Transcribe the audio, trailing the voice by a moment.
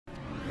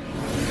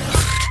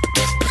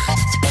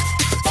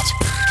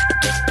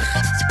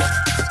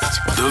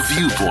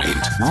Viewpoint,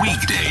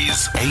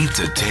 weekdays 8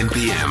 to 10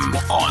 p.m.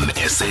 on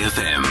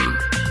SAFM.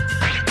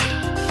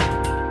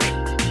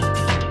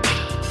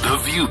 The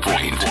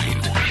Viewpoint.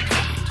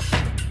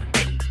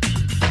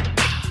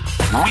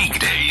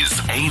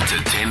 Weekdays 8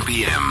 to 10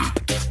 p.m.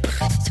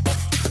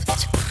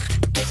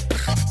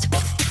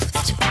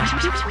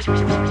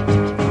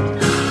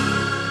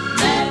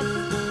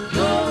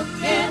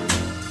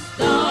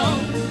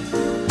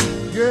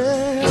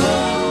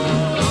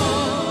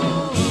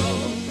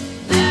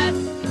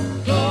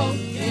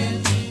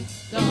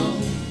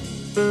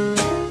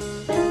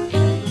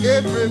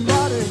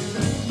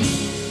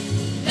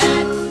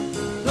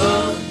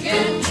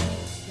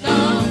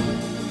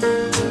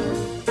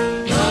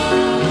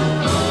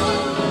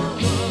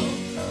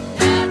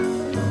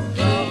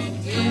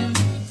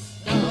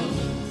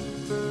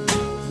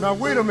 Now,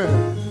 wait a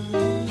minute.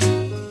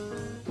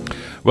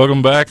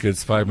 Welcome back.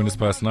 It's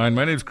 9:05. My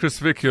name is Chris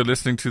Vick. You're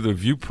listening to The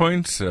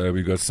Viewpoint.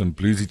 We got some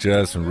bluesy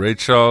jazz from Ray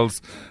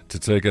Charles to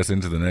take us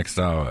into the next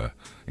hour.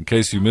 In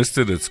case you missed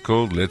it, it's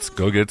called Let's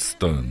Go Get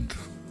Stoned.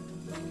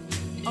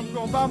 I'm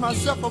going to buy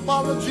myself a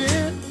bottle of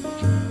gin,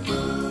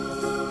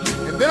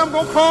 and then I'm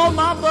going to call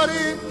my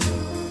buddy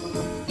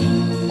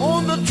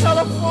on the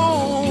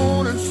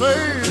telephone and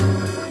say,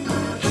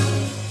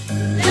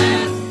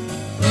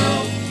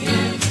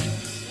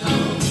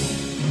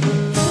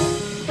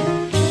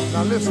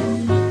 now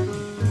listen,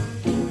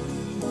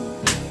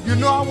 you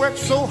know I work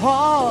so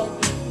hard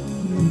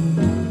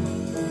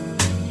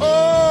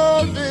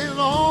all day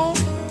long.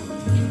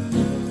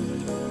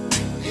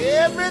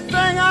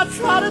 Everything I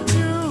try to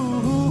do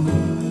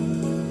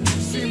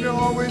seems to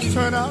always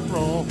turn out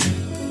wrong.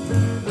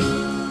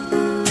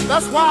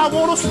 That's why I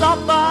want to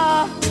stop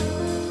by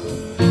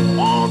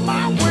on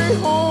my way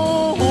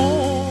home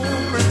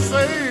and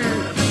say,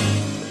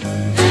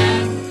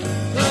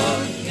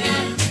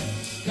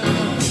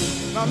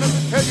 now let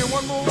me tell you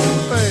one more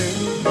thing.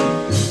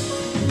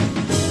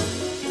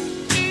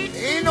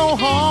 Ain't no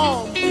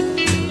harm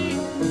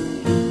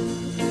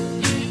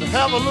to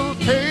have a little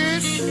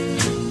taste,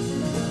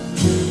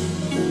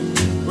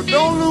 but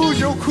don't lose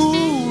your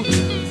cool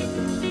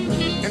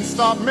and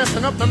start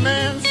messing up the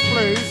man's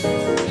place.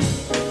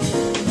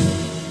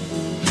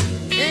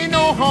 Ain't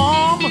no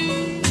harm to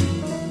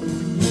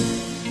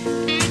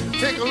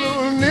take a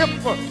little nip,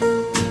 but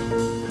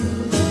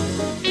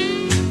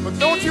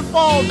don't you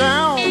fall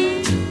down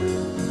and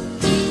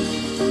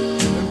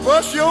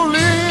bust your lip.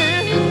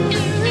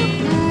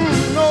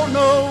 No,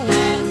 no.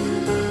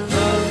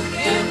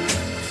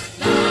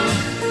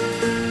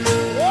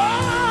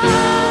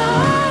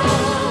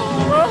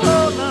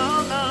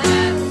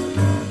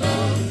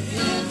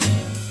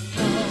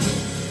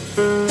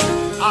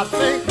 I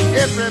think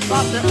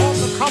everybody ought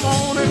to come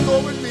on and go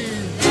with me.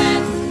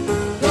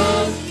 Let's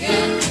go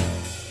get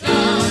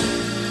stoned.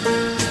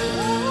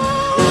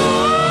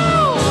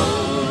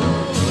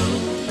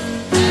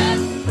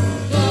 Let's go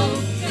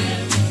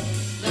get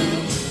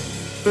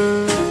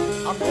stoned.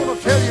 I'm going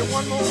to tell you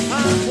one more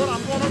time what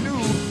I'm going to do.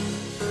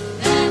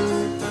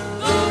 Let's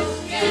go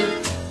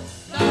get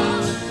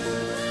stoned.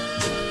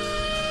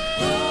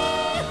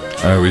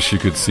 I wish you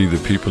could see the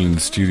people in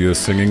the studio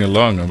singing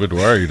along. I'm a bit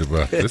worried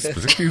about this,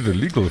 particularly the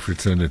legal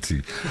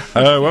fraternity.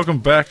 Welcome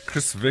back,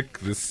 Chris Vick.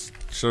 This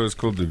show is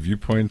called The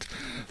Viewpoint.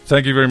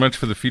 Thank you very much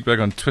for the feedback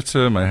on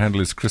Twitter. My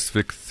handle is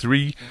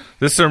ChrisVick3.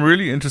 There's some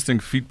really interesting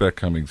feedback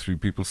coming through.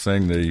 People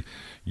saying they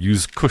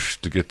use Kush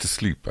to get to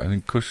sleep. I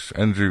think Kush,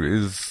 Andrew,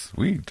 is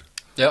weed.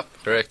 Yep,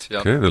 correct.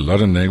 Yep. Okay, a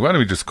lot of names. Why don't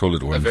we just call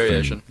it one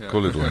variation, thing? yeah.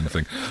 Call it one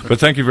thing. But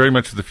thank you very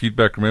much for the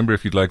feedback. Remember,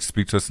 if you'd like to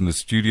speak to us in the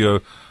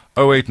studio,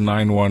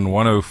 0891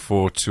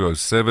 104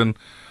 207,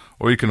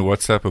 or you can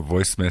WhatsApp a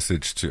voice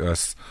message to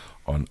us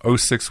on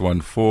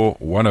 0614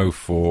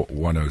 104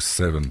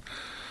 107.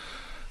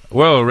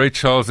 Well, Ray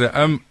Charles there.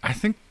 I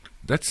think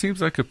that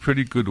seems like a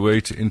pretty good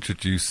way to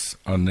introduce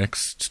our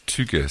next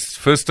two guests.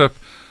 First up,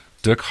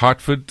 Dirk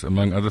Hartford,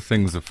 among other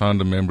things, the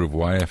founder member of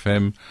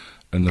YFM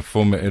and the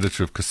former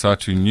editor of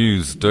Kasatu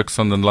News. Dirk's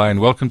on the line.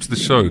 Welcome to the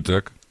show,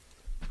 Dirk.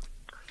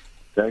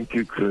 Thank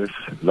you, Chris.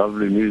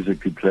 Lovely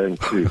music you're playing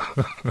too.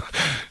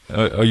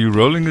 Are you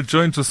rolling a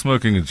joint or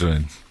smoking a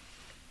joint?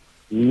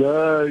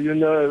 No,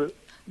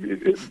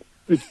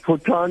 it's for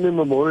time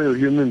immemorial.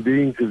 Human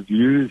beings have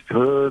used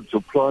herbs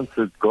or plants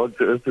that God's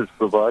earth has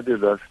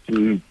provided us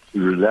to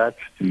relax,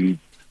 to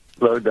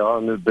slow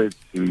down a bit,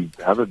 to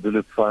have a bit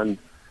of fun.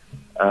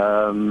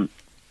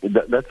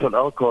 That's what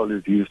alcohol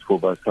is used for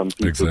by some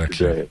people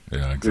today.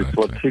 Yeah, exactly. It's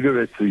what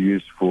cigarettes are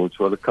used for. It's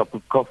what a cup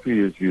of coffee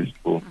is used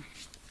for.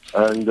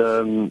 And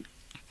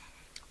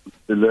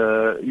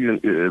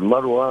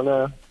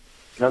marijuana,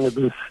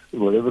 cannabis,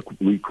 whatever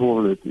we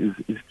call it, is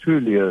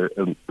truly a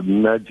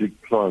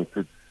magic plant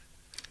that's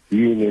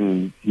been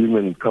in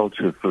human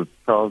culture for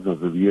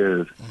thousands of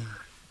years.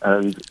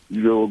 And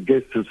your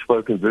guest has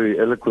spoken very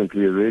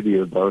eloquently already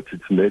about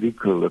its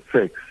medical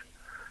effects.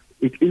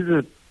 It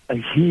is a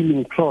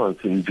healing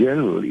plant in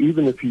general,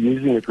 even if you're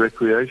using it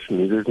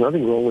recreationally. There's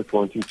nothing wrong with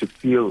wanting to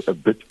feel a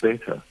bit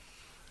better.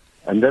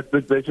 And that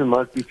bit better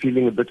might be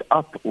feeling a bit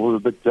up or a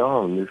bit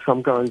down. There's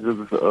some kinds of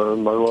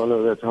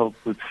marijuana that help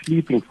with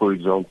sleeping, for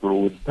example,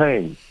 or with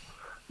pain.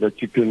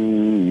 That you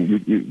can,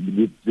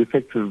 the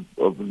effects of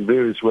the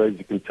various ways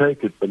you can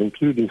take it, but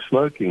including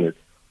smoking it,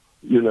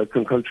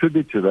 can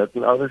contribute to that.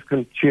 And others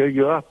can cheer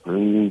you up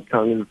and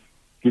kind of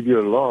give you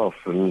a laugh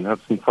and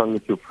have some fun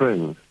with your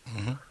friends.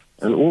 Mm-hmm.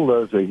 And all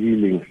those are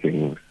healing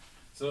things.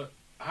 So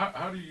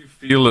how do you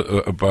feel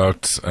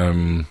about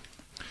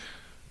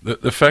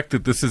the fact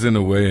that this is in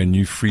a way a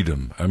new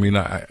freedom? I mean,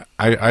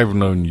 I've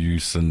known you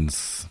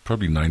since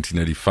probably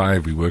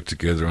 1985. We worked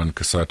together on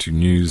Kasatu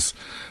News,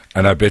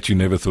 and I bet you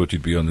never thought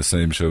you'd be on the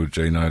same show with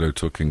Jay Naidoo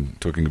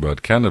talking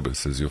about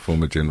cannabis as your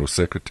former general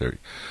secretary.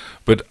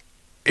 But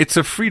it's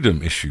a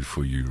freedom issue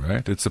for you,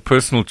 right? It's a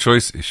personal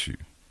choice issue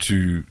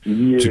to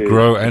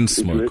grow and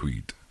smoke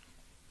weed.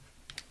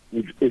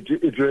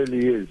 It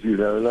really is,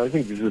 and I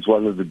think this is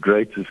one of the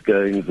greatest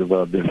gains of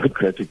our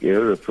democratic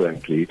era,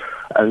 frankly.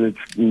 And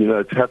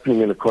it's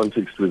happening in a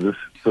context where this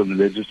sort of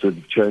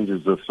legislative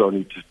changes are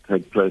starting to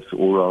take place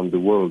all around the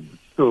world. But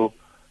still,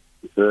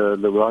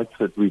 the rights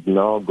that we've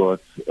now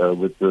got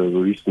with the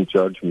recent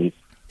judgments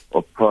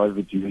of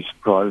private use,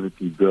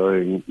 privately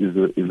growing,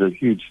 is a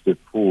huge step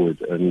forward.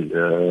 And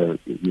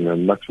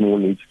much more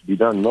needs to be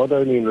done, not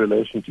only in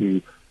relation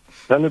to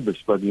cannabis,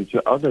 but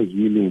into other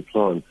healing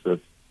plants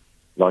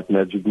like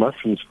magic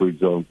mushrooms, for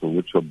example,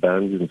 which are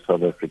banned in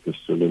South Africa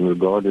still and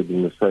regarded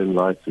in the same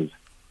light as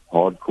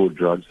hardcore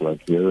drugs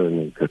like heroin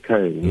and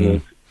cocaine.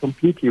 It's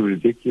completely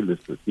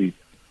ridiculous that these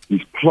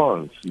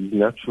plants, these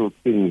natural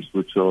things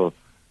which have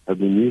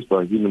been used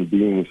by human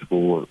beings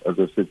for, as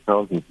I said,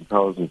 thousands and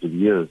thousands of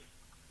years,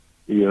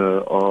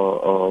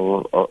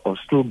 are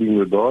still being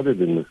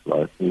regarded in this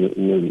light.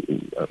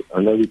 I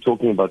know we're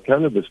talking about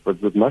cannabis,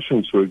 but with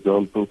mushrooms, for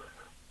example,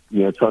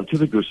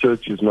 scientific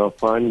research is now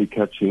finally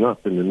catching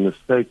up, and in the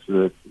States,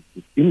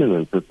 it's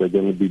imminent that they're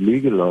going to be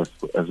legalized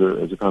as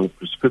a kind of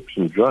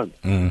prescription drug.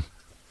 And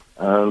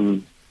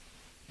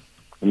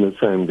the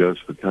same goes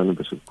for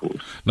cannabis, of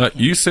course. Now,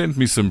 you sent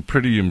me some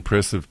pretty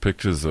impressive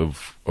pictures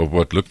of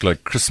what looked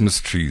like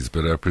Christmas trees,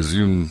 but I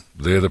presume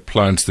they're the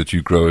plants that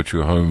you grow at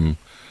your home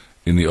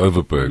in the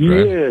Overberg,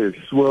 right?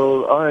 Yes.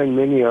 Well, I and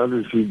many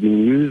others who've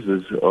been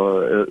users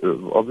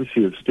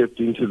obviously have stepped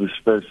into the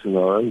space in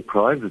our own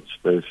private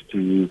space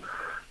to,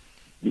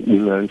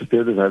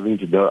 instead of having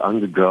to go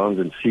underground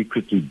and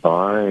secretly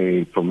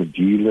buy from a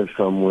dealer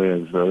somewhere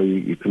as though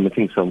you're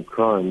committing some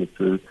crime.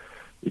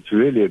 It's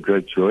really a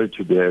great joy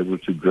to be able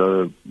to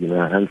grow,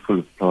 a handful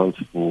of plants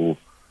for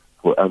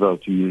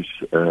adult use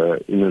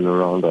in and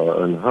around our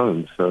own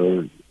homes.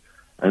 So.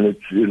 And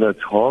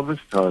it's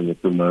harvest time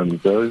at the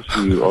moment. Those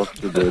who,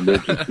 after the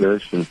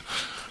legislation,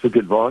 took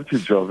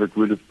advantage of it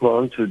would have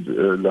planted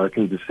like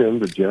in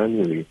December,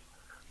 January.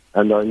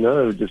 And I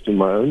know just in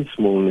my own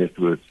small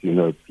networks,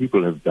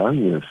 people have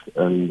done this.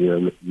 And,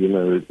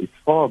 it's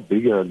far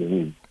bigger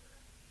than,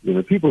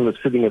 people that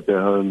are sitting at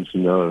their homes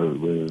know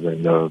whether they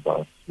know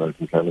about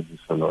smoking cannabis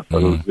or not.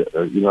 Mm.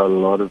 A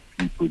lot of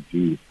people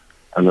do.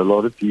 And a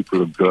lot of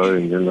people are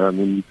growing.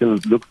 And, you can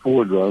look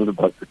forward around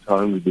about the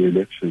time of the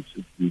elections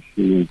to be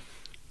seeing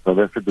South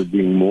Africa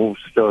being more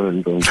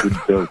stoned on good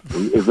dope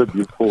than ever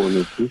before in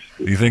its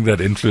history. Do you think that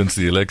influenced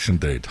the election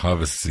date,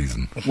 harvest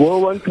season?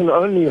 Well, one can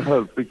only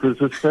hope, because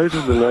the state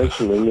of the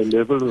nation and the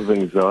level of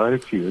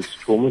anxiety is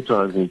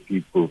traumatizing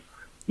people.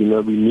 We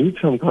need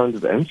some kind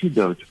of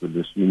antidote for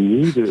this. We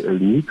need a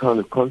new kind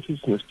of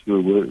consciousness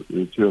to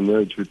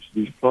emerge, which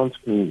these plants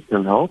can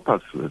help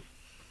us with.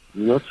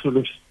 Not sort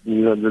of,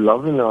 the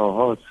love in our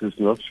hearts is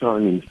not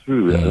shining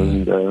through,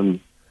 and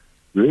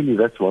really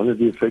that's one of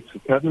the effects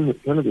of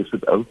cannabis.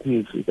 It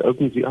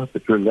opens you up,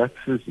 it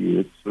relaxes you,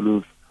 it sort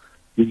of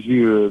gives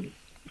you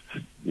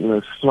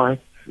a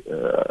slight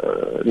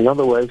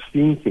another way of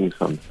seeing things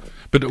sometimes.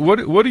 But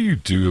what do you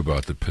do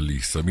about the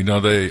police? I mean,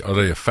 are they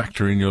a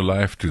factor in your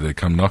life? Do they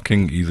come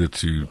knocking either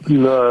to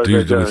do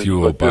with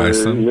you or buy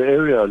some? In the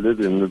area I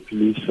live in, the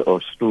police are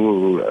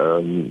still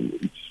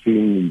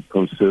extremely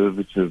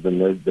conservative, and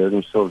they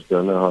themselves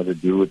don't know how to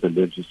deal with the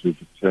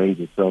legislative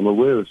changes. So I'm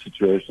aware of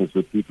situations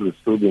where people are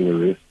still being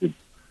arrested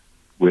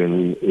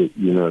when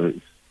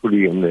it's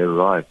fully in their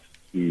right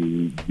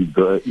to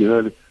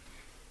go.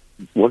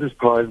 What does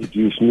private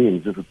use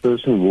mean? If a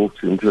person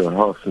walks into a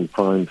house and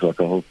finds like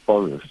a whole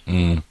forest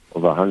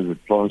of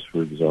 100 plants,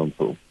 for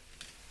example,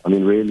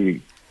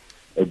 really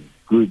a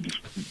good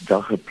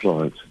dacha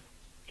plant,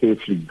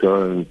 carefully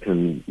grown,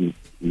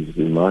 is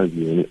in my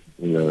view,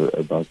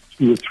 about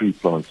 2 or 3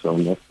 plants are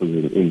enough for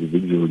the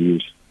individual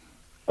use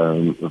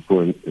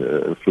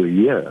for a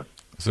year.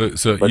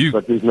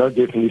 But there's no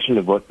definition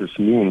of what this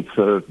means.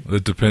 So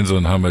it depends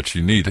on how much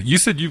you need. You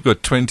said you've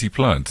got 20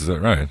 plants, is that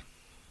right?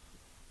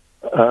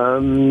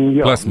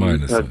 Yeah. Plus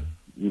minus.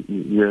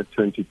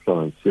 20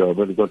 plants. Yeah,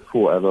 but we've got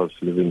 4 adults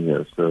living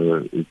here,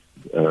 so it's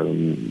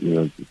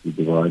if you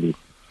divide it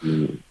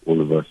between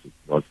all of us, it's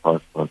about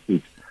 5 plants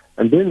each.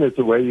 And then there's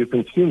a way you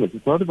consume it.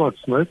 It's not about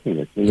smoking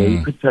it.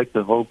 You could take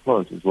the whole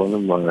plant, as one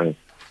of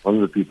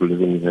the people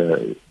living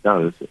here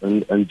does,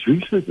 and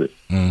juices it.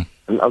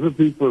 And other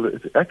people,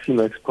 it actually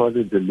makes quite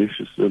a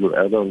delicious little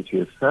add-on to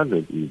your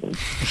salad, even.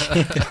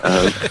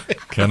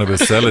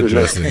 Cannabis salad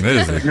dressing,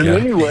 there's it. There are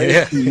many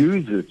ways to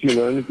use it,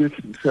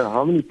 so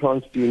how many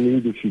plants do you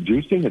need if you're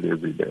juicing it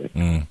every day?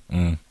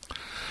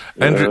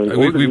 Andrew,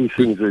 all of these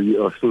things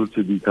are still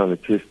to be kind of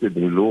tested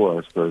in law,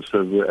 I suppose.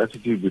 So the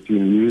attitude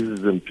between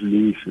users and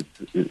police,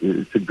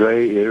 it's a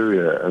grey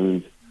area.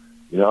 And,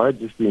 I'd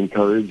just be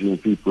encouraging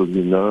people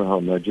who know how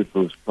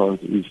magical this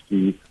plant is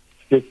to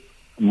step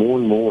more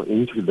and more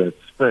into that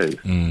space.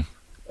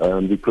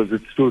 Because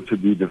it's still to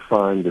be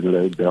defined and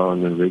laid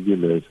down and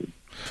regulated.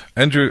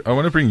 Andrew, I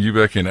want to bring you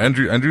back in.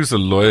 Andrew's a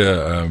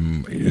lawyer.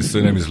 His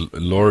surname is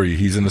Laurie.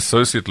 He's an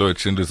associate lawyer at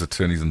Schindler's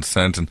Attorneys in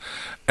Sandton.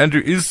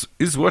 Andrew, is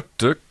what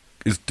Dirk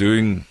is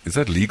doing, is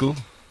that legal?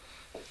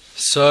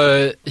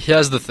 So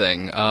here's the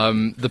thing.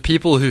 The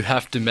people who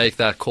have to make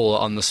that call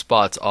on the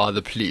spot are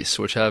the police,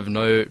 which have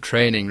no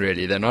training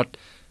really. They're not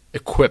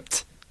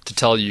equipped to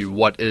tell you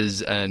what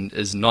is and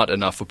is not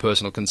enough for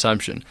personal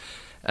consumption.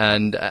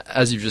 And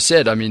as you've just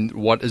said,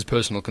 what is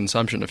personal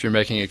consumption? If you're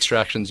making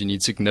extractions, you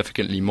need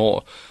significantly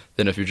more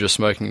than if you're just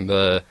smoking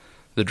the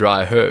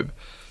dry herb.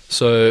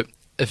 So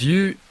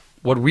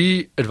what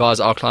we advise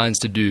our clients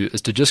to do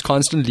is to just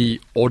constantly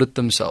audit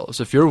themselves.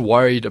 If you're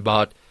worried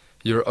about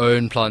your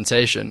own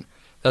plantation,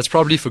 that's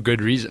probably for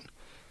good reason.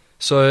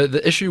 So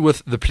the issue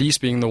with the police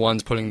being the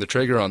ones pulling the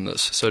trigger on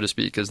this, so to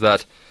speak, is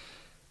that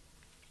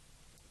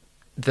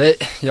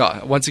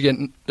once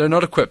again, they're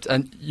not equipped.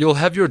 And you'll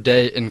have your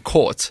day in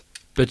court,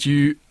 but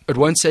it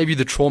won't save you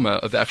the trauma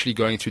of actually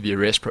going through the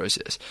arrest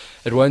process.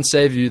 It won't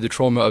save you the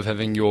trauma of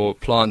having your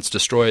plants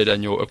destroyed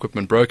and your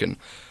equipment broken.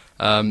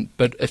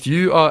 But if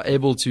you are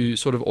able to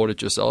sort of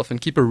audit yourself and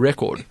keep a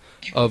record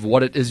of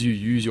what it is you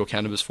use your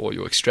cannabis for,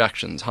 your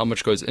extractions, how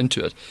much goes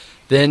into it,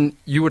 then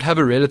you would have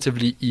a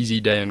relatively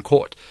easy day in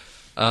court.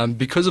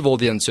 Because of all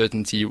the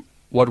uncertainty,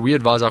 what we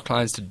advise our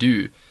clients to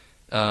do,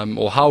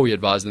 or how we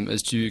advise them,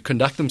 is to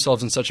conduct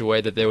themselves in such a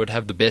way that they would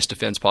have the best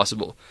defense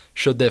possible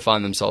should they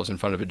find themselves in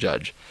front of a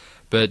judge.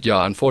 But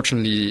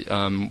unfortunately,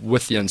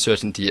 with the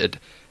uncertainty, it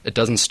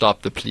doesn't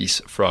stop the police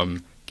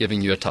from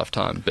giving you a tough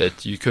time.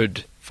 But you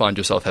could find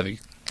yourself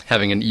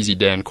having an easy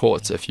day in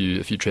court if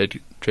you tread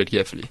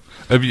carefully.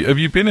 Have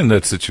you been in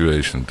that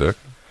situation, Dirk?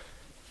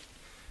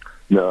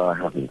 No, I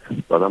haven't,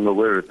 but I'm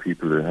aware of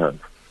people who have,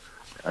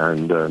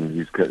 and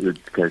these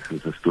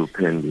cases are still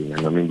pending.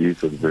 And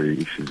these are the very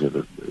issues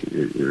that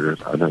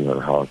I don't know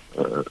how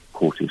a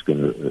court is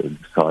going to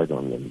decide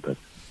on them, but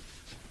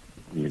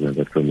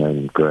that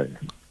remain grey.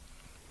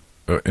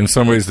 In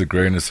some ways, the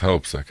greyness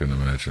helps, I can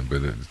imagine,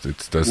 but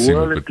it does seem.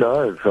 Well, it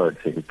does, I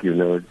think,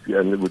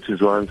 and which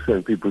is why I'm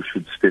saying people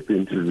should step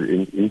into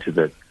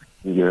that,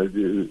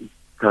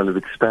 kind of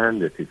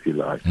expand it, if you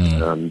like,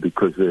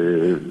 because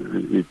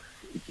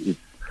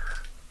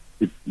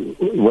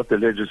what the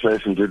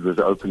legislation did was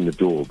open the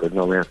door, but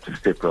now we have to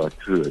step right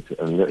through it.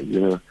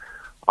 And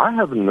I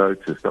haven't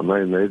noticed.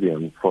 Maybe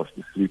I'm fast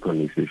asleep on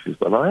these issues,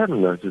 but I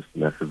haven't noticed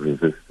massive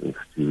resistance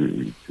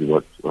to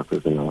what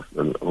was announced.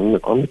 And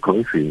on the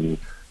contrary, in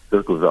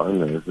circles I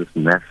know, there's this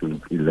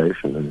massive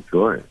elation and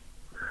joy.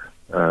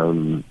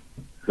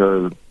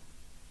 So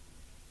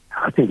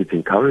I think it's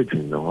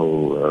encouraging, the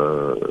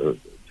whole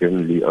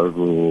generally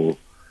overall,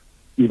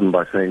 even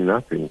by saying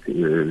nothing,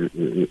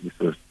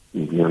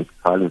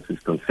 silence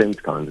is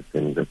consent kind of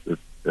thing,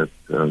 that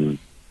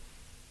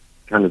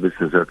cannabis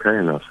is okay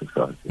in our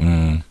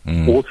society.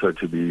 Also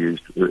to be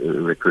used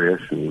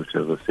recreationally, which,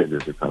 as I said,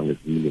 is a kind of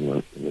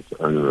healing in its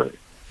own way.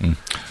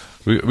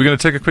 We're going to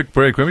take a quick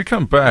break. When we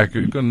come back,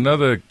 we've got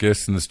another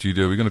guest in the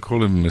studio. We're going to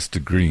call him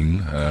Mr.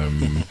 Green.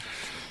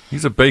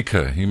 He's a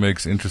baker. He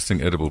makes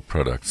interesting edible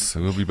products.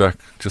 So we'll be back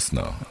just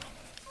now.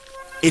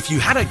 If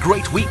you had a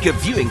great week of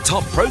viewing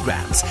top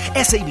programs,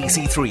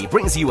 SABC3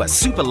 brings you a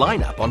super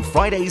lineup on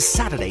Fridays,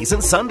 Saturdays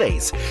and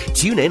Sundays.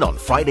 Tune in on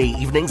Friday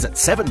evenings at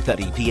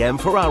 7:30 p.m.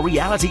 for our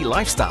reality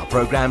lifestyle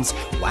programs,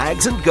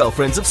 Wags and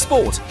Girlfriends of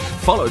Sport,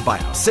 followed by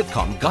our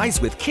sitcom Guys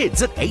with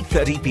Kids at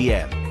 8:30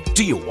 p.m.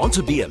 Do you want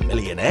to be a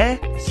millionaire?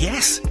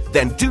 Yes?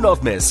 Then do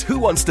not miss Who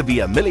Wants to Be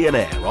a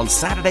Millionaire on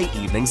Saturday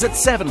evenings at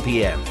 7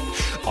 p.m.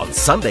 On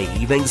Sunday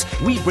evenings,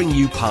 we bring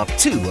you part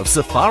 2 of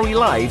Safari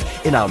Live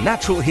in our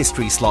natural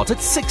history slot at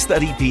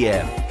 6:30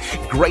 p.m.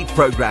 Great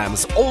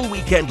programs all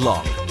weekend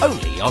long,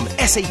 only on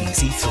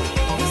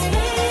SABC3.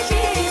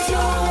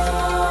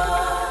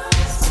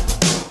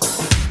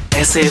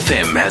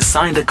 SAFM has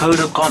signed a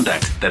code of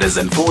conduct that is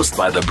enforced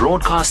by the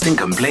Broadcasting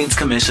Complaints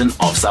Commission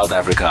of South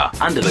Africa.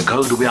 Under the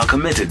code, we are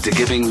committed to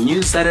giving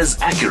news that is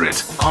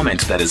accurate,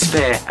 comment that is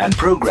fair, and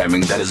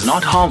programming that is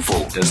not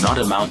harmful, does not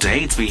amount to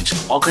hate speech,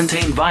 or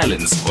contain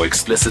violence or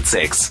explicit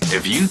sex.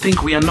 If you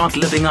think we are not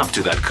living up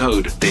to that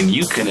code, then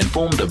you can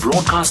inform the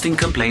Broadcasting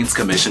Complaints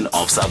Commission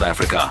of South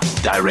Africa.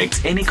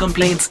 Direct any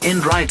complaints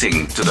in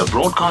writing to the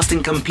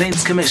Broadcasting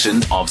Complaints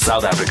Commission of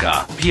South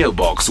Africa. PO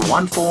Box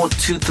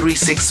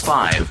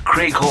 142365.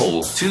 Craig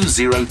Hall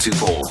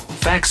 2024.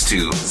 Fax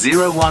to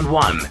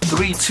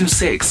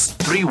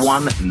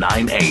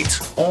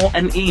 011-326-3198 or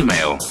an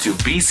email to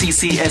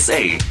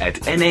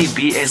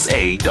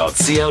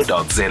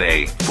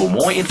bccsa@nabsa.co.za. For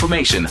more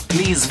information,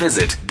 please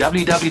visit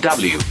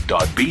www.bccsa.co.za.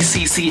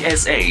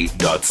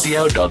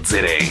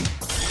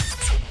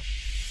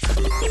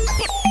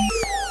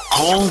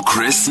 Call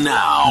Chris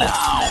now.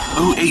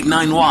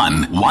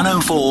 0891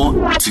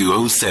 104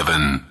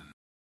 207.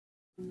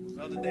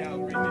 The other day I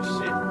was reading this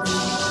shit. You know what I'm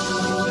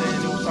saying?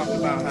 It was talking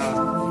about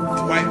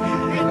how white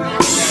people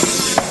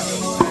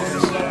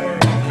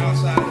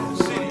outside of the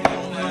city.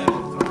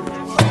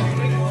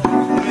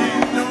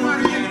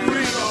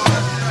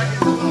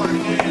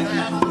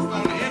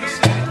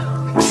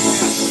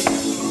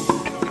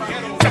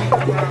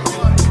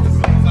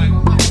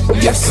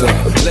 Yes, sir.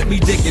 Let me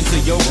dig into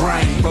your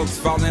brain. Folks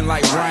falling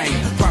like rain.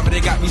 Property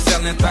got me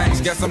selling things.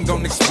 Guess I'm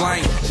gonna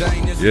explain.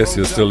 Yes,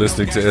 you're still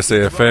listening to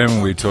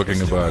SAFM. We're talking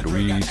about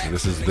weed.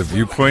 This is The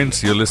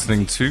Viewpoint. You're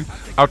listening to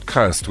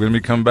Outcast. When we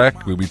come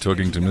back, we'll be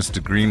talking to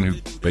Mr. Green, who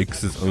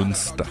bakes his own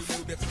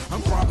stuff.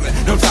 I'm crumbling.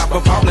 No time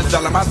for problems.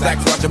 Selling my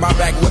stacks. Watching my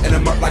back. Whipping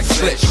them up like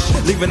splish.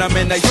 Leaving them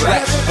in they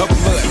splash of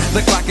blood.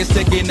 The clock is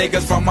ticking.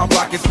 Niggas from my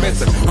block is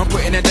missing. I'm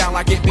putting it down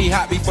like it be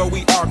hot before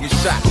we all get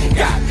shot.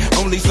 Got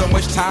only so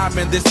much time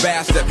in this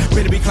bastard.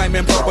 Better be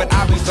claiming pro, but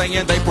I be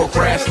saying they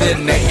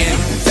procrastinating.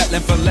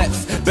 Settling for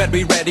less. Better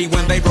be ready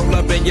when they roll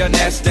up in your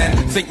nest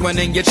and think one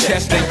in your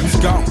chest and you's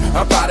gone.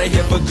 Up out of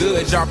here for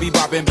good. Y'all be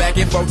bopping back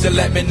and forth to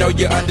let me know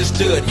you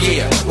understood.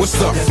 Yeah,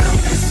 what's up? There's only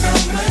so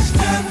much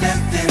time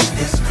left in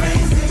this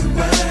crazy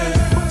world.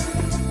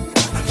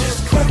 I'm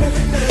just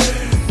crumbling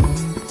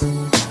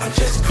earth. I'm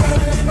just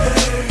crumbling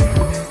earth.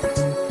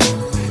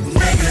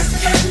 Niggas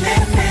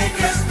killing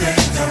niggas, they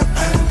don't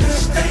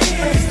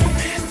understand.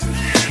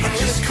 I'm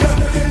just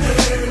crumbling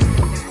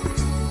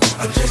earth.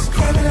 I'm just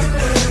crumbling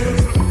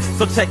earth.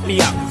 So check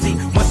me out. See,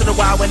 once in a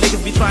while when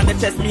niggas be trying to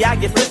test me, I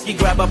get frisky,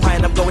 grab a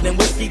pint of golden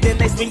whiskey, then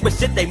they swing with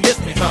shit, they miss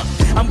me, huh?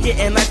 I'm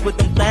getting nice with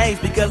them things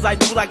because I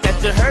do like that.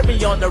 You heard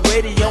me on the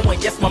radio,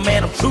 and yes, my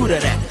man, I'm true to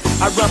that.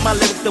 I run my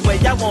lyrics the way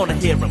I wanna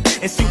hear them,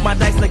 and shoot my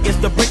dice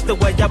against the bricks the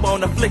way I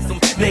wanna flick them.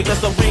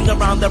 Niggas a ring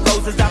around the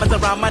roses, diamonds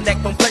around my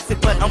neck, don't flex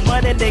it, but I'm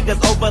running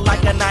niggas over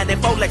like a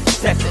 94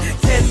 Lexus test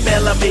it. 10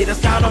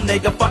 millimeters, count them,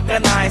 nigga, fuck a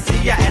 9.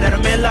 See, I added a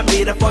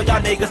millimeter for y'all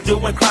niggas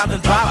doing crimes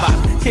and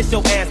drive-bys. Kiss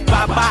your ass,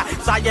 bye-bye,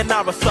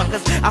 sayonara,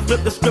 suckers. I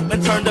flip the script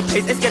and turn the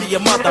page, it's scared of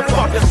your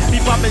motherfuckers. Be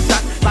popping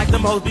shots like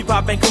them hoes be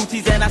popping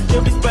coochies, and I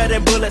still be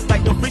spreading bullets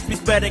like them freaks be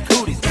spreading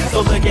cooties.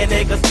 So look at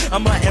niggas,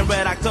 I'm hunting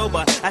Red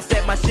October. I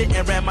said my shit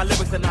and ran my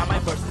lyrics, and now my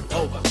verse is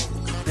over.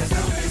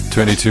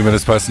 22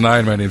 minutes past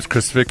 9. My name's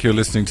Chris Vick. You're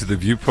listening to The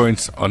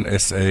Viewpoint on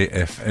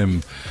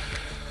SAFM.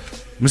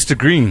 Mr.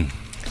 Green,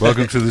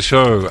 welcome to the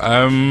show.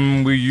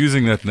 We're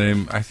using that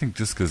name, I think,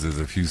 just because there's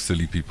a few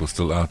silly people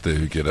still out there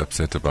who get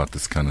upset about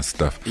this kind of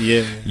stuff.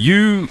 Yeah.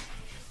 You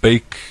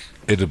bake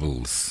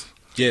edibles.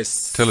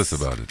 Yes. Tell us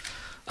about it.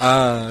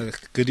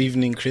 Good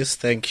evening, Chris.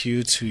 Thank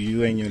you to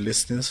you and your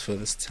listeners for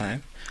this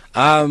time.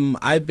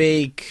 I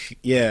bake,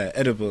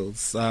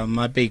 edibles.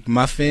 I bake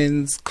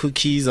muffins,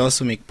 cookies, I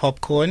also make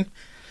popcorn.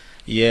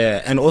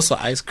 Yeah, and also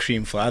ice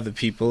cream for other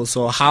people.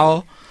 So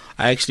how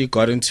I actually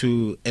got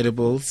into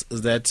edibles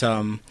is that,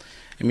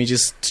 let me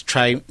just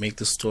try and make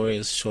the story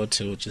as short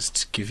to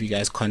just give you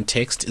guys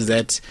context, is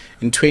that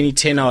in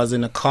 2010 I was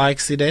in a car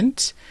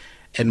accident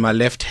and my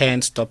left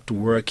hand stopped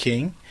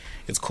working.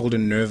 It's called a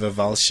nerve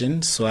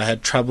avulsion. So I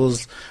had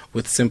troubles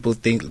with simple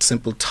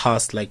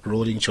tasks like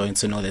rolling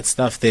joints and all that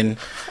stuff. Then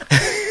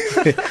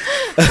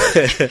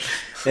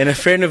then a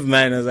friend of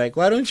mine was like,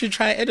 why don't you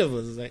try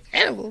edibles? I was like,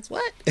 edibles?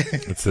 What?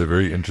 It's a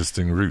very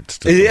interesting route.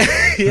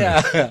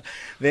 Yeah.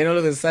 Then all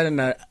of a sudden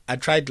I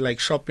tried like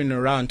shopping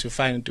around to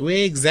find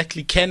where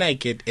exactly can I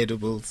get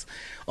edibles,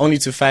 only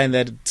to find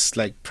that it's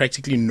like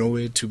practically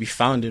nowhere to be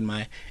found in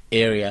my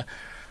area.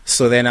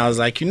 So then I was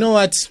like, you know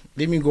what?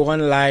 Let me go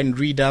online,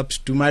 read up,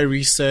 do my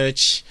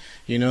research,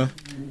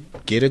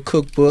 get a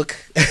cookbook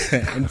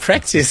and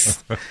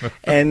practice.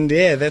 And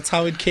yeah, that's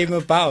how it came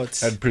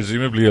about. And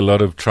presumably a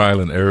lot of trial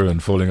and error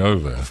and falling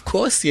over. Of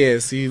course,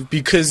 yes.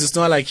 Because it's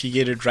not like you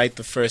get it right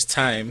the first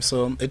time.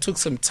 So it took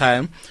some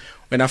time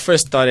when I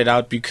first started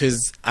out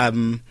because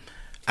I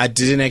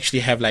didn't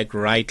actually have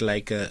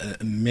a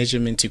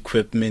measurement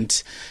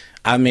equipment.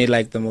 I made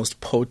like the most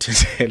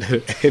potent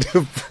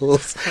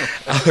edibles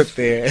out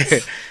there.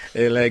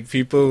 Like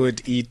people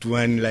would eat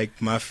one like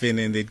muffin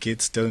and they'd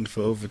get stoned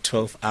for over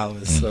 12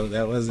 hours. So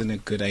that wasn't a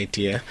good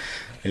idea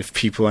if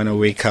people want to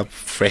wake up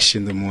fresh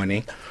in the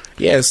morning.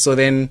 Yeah, so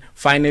then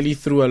finally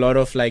through a lot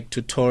of like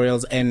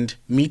tutorials and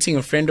meeting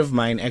a friend of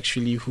mine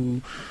actually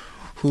who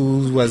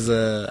was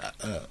a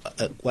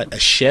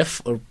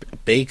chef or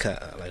baker.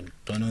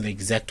 I don't know the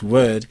exact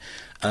word.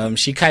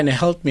 She kind of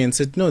helped me and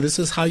said, no, this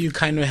is how you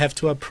kind of have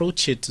to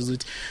approach it. Is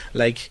it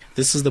like,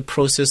 this is the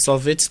process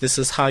of it. This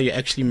is how you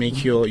actually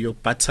make your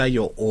butter,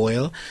 your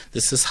oil.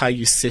 This is how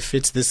you sift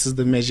it. This is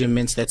the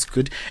measurements that's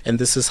good. And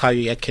this is how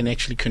you can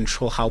actually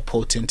control how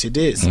potent it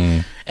is.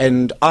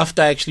 And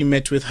after I actually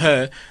met with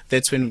her,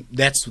 that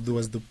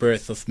was the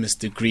birth of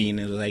Mr. Green.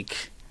 And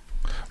like,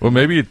 well,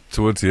 maybe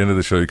towards the end of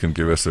the show you can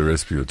give us a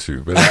recipe or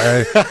two. But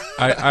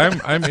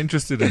I'm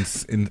interested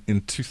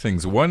in two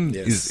things. One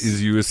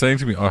is you were saying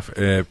to me off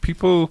air,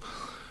 people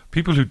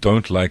who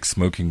don't like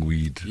smoking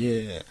weed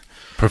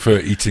prefer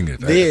eating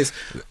it. Yes.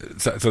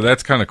 So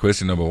that's kind of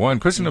question number one.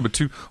 Question number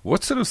two,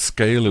 what sort of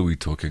scale are we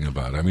talking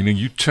about? I mean, are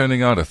you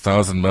churning out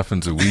 1,000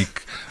 muffins a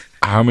week?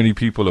 How many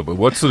people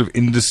what sort of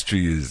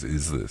industry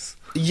is this?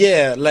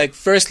 Yeah, like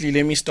firstly,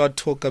 let me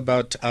talk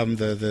about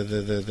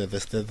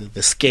the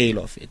scale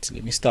of it.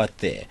 Let me start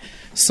there.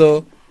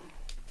 So,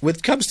 when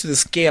it comes to the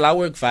scale, I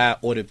work via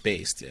order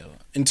based.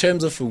 In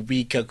terms of a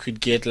week, I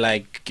could get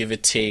like, give or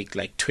take,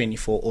 like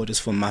 24 orders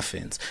for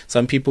muffins.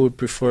 Some people would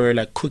prefer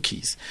like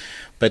cookies.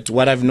 But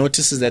what I've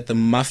noticed is that the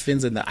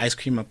muffins and the ice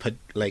cream are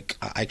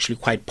actually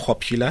quite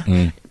popular.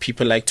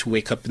 People like to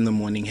wake up in the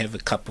morning, have a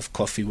cup of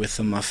coffee with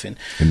a muffin.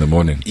 In the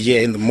morning? Yeah,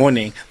 in the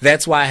morning.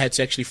 That's why I had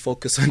to actually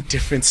focus on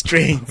different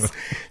strains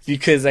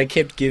because I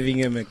kept giving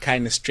him a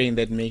kind of strain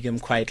that made him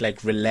quite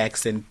like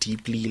relaxed and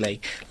deeply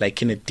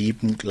like in a deep,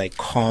 like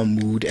calm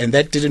mood. And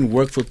that didn't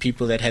work for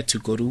people that had to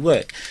go to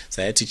work.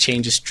 So I had to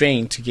change a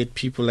strain to get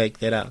people like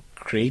that are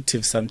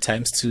creative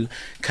sometimes to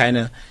kind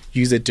of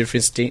use a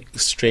different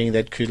strain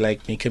that could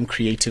like make him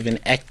creative and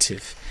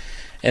active.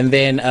 And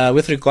then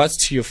with regards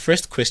to your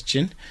first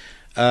question,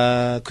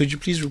 could you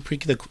please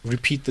repeat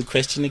the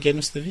question again,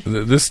 Mr. V?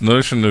 This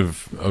notion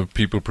of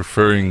people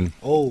preferring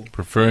edibles.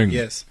 Preferring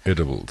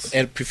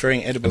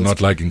edibles. And not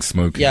liking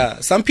smoking.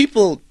 Yeah, some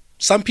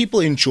people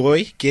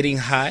enjoy getting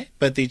high,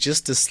 but they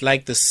just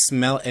dislike the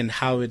smell and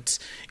how it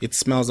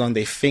smells on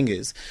their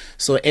fingers.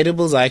 So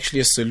edibles are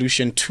actually a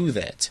solution to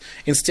that.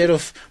 Instead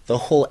of the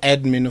whole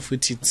admin of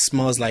which it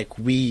smells like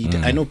weed,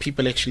 I know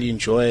people actually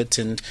enjoy it,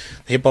 and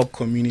the hip hop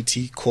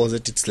community calls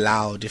it's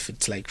loud if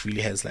it's like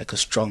really has like a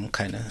strong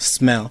kind of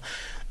smell.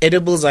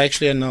 Edibles are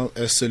actually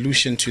a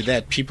solution to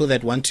that. People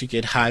that want to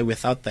get high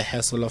without the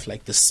hassle of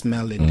like the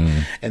smell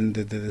and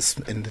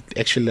the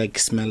actual like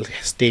smell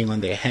staying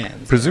on their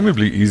hands.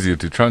 Presumably easier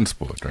to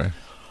transport, right?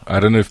 I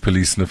don't know if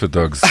police sniffer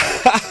dogs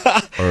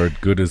are as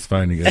good as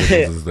finding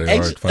edibles as they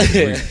are at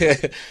finding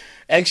weed.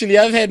 Actually,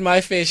 I've had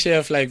my fair share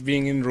of like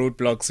being in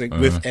roadblocks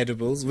with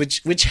edibles,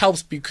 which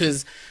helps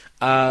because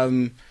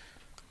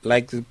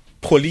like the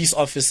police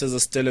officers are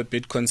still a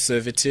bit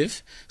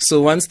conservative.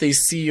 So once they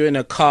see you in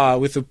a car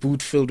with a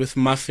boot filled with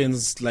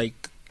muffins,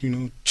 like,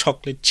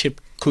 chocolate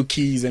chip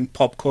cookies and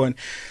popcorn,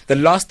 the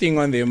last thing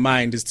on their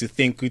mind is to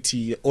think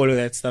all of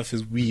that stuff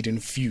is weed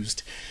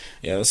infused.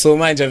 Yeah, so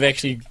mind I've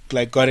actually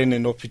like gotten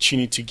an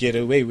opportunity to get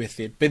away with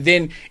it. But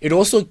then it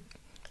also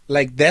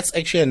like that's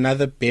actually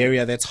another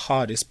barrier that's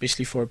hard,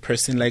 especially for a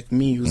person like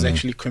me who's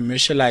actually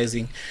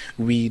commercializing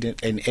weed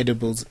and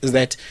edibles, is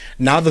that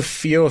now the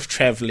fear of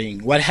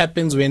traveling. What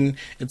happens when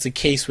it's a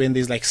case when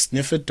there's like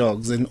sniffer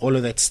dogs and all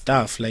of that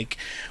stuff? Like,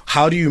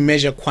 how do you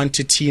measure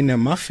quantity in a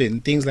muffin?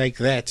 Things like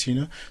that,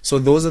 So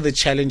those are the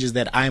challenges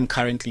that I'm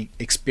currently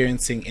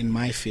experiencing in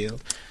my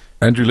field.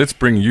 Andrew, let's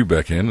bring you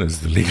back in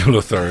as the legal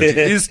authority.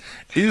 Is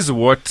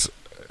what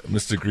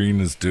Mr. Green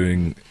is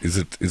doing, is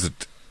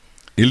it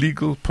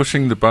illegal,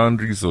 pushing the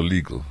boundaries, or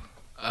legal?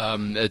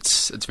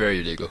 It's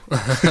very illegal.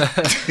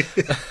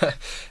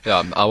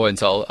 Yeah, I won't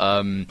tell.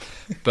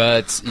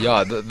 But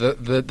yeah,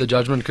 the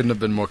judgment couldn't have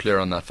been more clear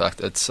on that fact.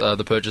 It's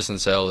the purchase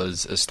and sale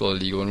is still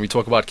illegal. When we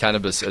talk about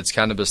cannabis, it's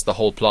cannabis, the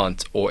whole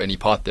plant or any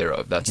part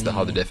thereof. That's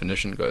how the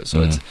definition goes.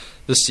 So it's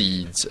the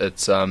seeds.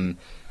 It's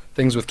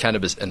things with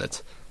cannabis in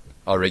it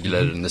are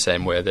regulated in the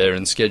same way. They're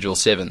in Schedule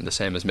 7, the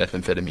same as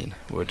methamphetamine,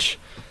 which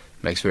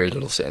makes very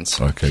little sense.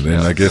 Okay, then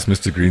I guess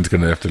Mr. Green's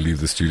going to have to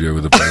leave the studio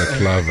with a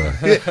balaclava.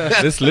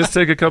 Let's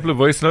take a couple of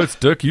voice notes.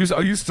 Dirk,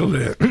 are you still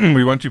there?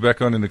 We want you back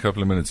on in a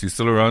couple of minutes. You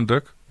still around,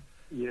 Dirk?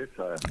 Yes,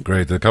 I am.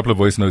 Great. A couple of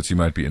voice notes you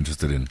might be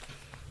interested in.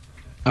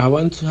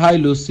 Hi,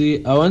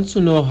 Lucy. I want to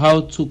know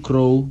how to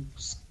grow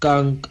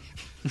skunk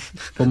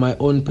for my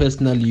own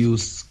personal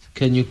use.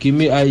 Can you give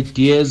me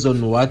ideas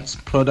on what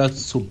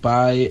products to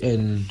buy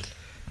and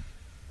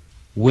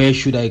where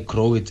should I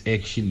grow it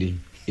actually?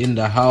 In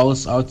the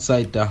house,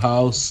 outside the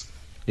house?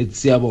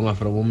 It's Siyabonga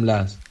from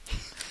Umlas.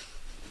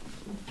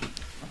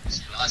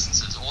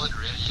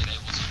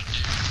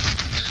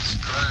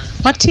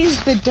 What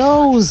is the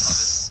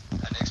dose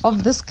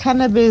of this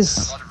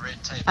cannabis?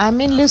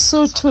 I'm in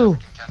Lesotho,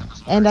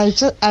 and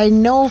I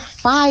know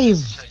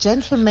 5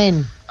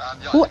 gentlemen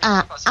who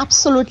are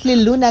absolutely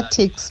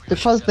lunatics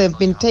because they've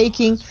been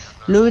taking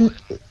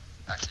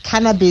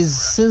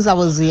cannabis since I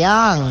was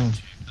young,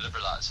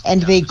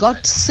 and they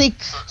got sick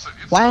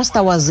whilst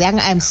I was young.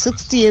 I'm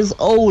 60 years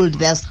old.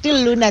 They're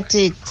still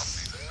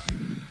lunatics.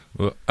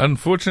 Well,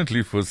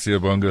 unfortunately for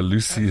Siyabonga,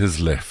 Lucy has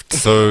left,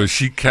 so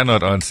she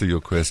cannot answer your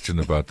question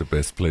about the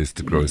best place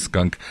to grow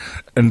skunk.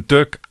 And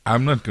Dirk,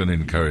 I'm not going to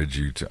encourage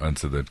you to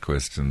answer that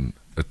question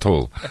at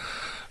all.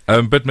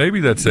 But maybe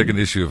that second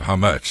issue of how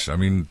much. I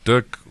mean,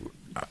 Dirk,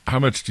 how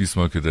much do you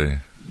smoke a day?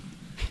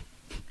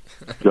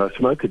 Do I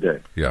smoke a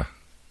day? Yeah.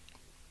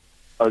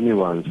 Only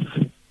once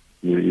in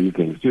the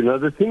evenings. You know,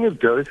 the thing of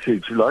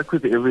dosage, like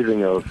with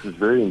everything else, is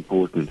very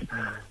important.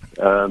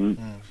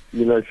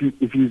 You know, if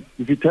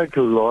you take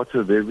a lot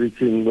of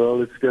everything,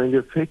 well, it's going to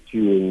affect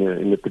you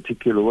in a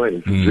particular way.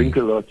 If you drink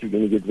a lot, you're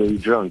going to get very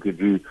drunk.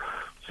 If you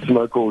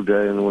smoke all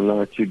day and all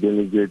night, you're going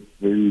to get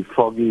very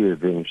foggy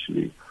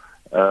eventually.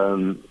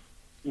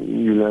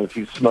 You know, if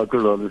you smoke a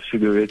lot of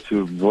cigarettes,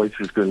 your voice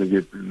is going to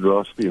get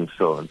raspy and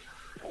so on.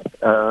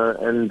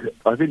 And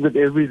I think with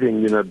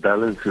everything, you know,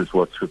 balance is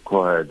what's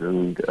required.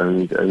 And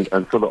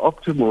for the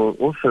optimal,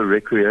 also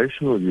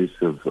recreational use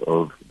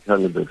of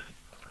cannabis,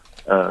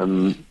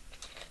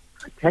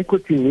 take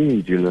what you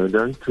need, you know,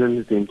 don't turn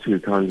it into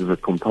kind of a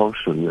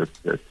compulsion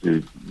that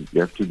you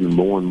have to do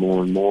more and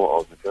more and more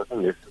of. It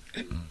doesn't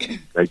necessarily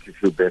make you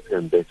feel better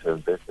and better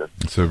and better.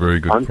 It's a very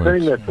good I'm point.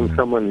 saying that from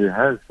someone who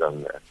has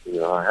done that. You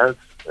know, I have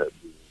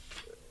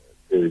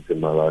periods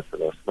in my life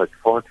that I smoked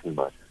far too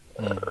much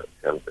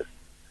cannabis.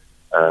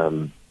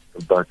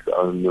 But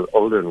I'm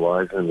older and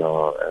wiser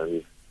now,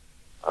 and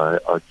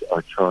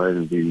I try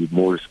and be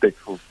more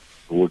respectful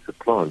towards the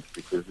plant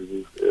because it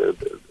is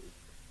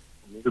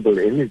formidable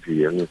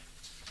energy, and it's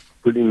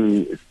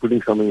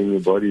putting something in your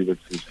body that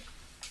is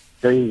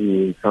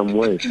changing in some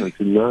way. So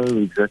to know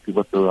exactly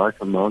what the right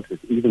amount is,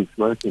 even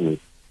smoking it,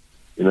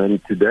 you know,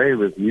 and today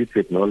with new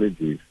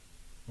technologies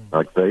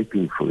like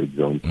vaping, for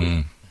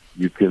example,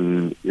 you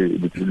can,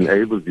 which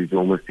enables you to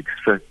almost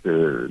extract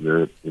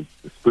the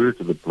spirit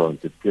of the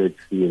plant, the THC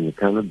and the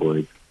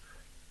cannabinoids.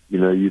 You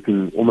know, you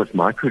can almost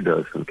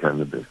microdose on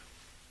cannabis.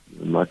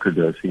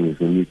 Microdosing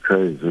is a new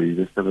craze where you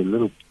just have a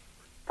little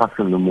puff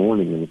in the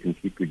morning and it can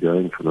keep you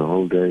going for the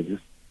whole day.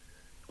 Just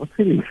not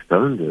feeling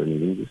stoned or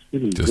anything, just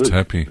feeling just good,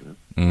 happy.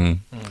 you know?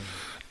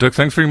 Dirk,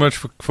 thanks very much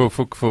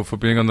for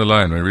being on the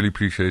line. I really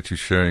appreciate you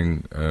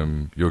sharing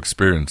your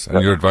experience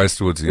and your advice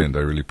towards the end. I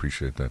really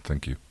appreciate that.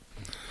 Thank you.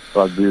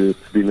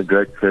 It's been a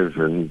great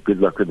pleasure, and good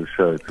luck with the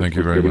show. Thank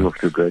you very getting much. Off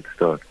to a great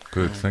start.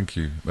 Good, thank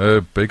you.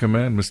 Baker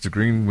Man, Mr.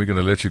 Green, we're going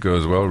to let you go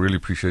as well. Really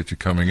appreciate you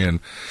coming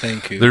in.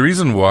 Thank you. The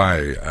reason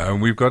why,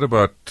 we've got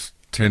about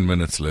 10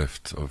 minutes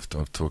left of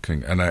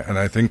talking, and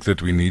I think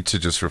that we need to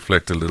just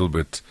reflect a little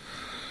bit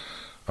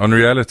on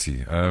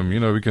reality. You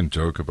know, we can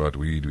joke about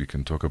weed, we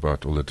can talk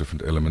about all the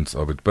different elements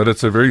of it, but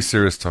it's a very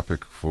serious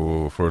topic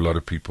for a lot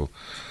of people.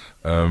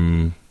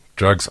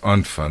 Drugs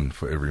aren't fun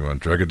for everyone.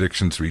 Drug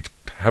addictions wreak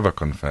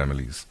havoc on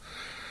families.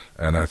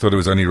 And I thought it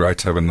was only right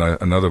to have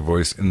another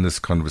voice in this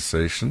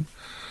conversation.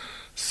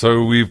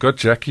 So we've got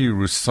Jackie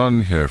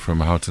Rousson here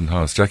from Houghton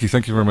House. Jackie,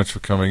 thank you very much for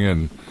coming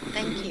in.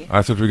 Thank you.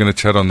 I thought we were going to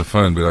chat on the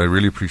phone, but I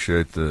really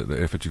appreciate the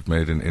effort you've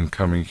made in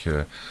coming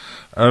here.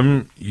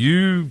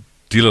 You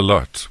deal a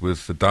lot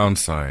with the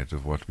downside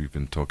of what we've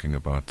been talking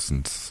about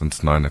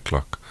since 9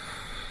 o'clock.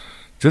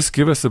 Just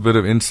give us a bit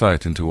of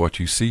insight into what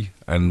you see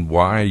and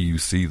why you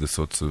see the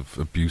sorts of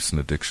abuse and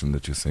addiction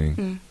that you're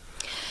seeing.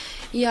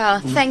 Yeah,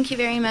 thank you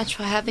very much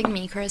for having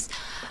me, Chris.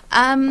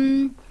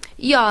 So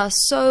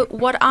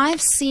what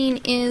I've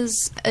seen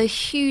is a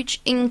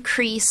huge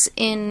increase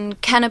in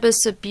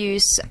cannabis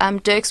abuse.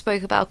 Dirk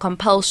spoke about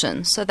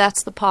compulsion, so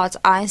that's the part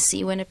I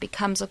see when it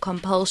becomes a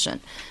compulsion.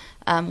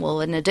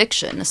 An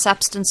addiction, a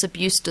substance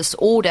abuse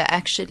disorder,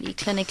 actually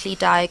clinically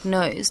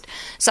diagnosed.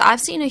 So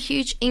I've seen a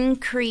huge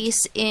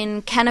increase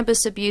in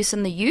cannabis abuse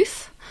in the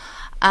youth,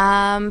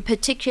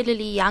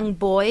 particularly young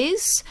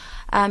boys,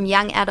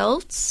 young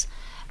adults.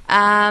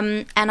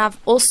 And I've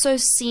also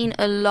seen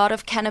a lot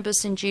of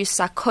cannabis-induced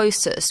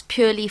psychosis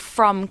purely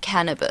from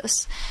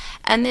cannabis.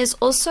 And there's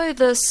also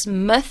this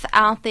myth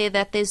out there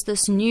that there's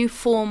this new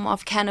form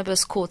of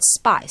cannabis called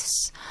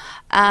spice,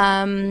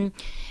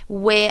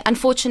 where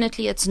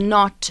unfortunately it's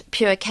not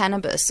pure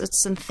cannabis.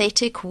 It's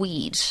synthetic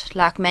weed,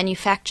 like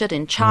manufactured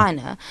in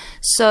China.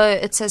 So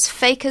it's as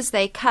fake as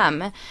they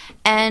come.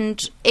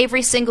 And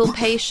every single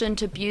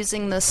patient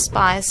abusing this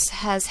spice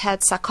has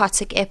had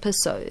psychotic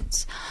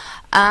episodes.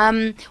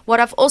 What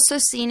I've also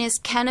seen is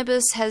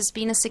cannabis has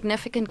been a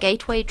significant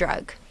gateway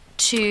drug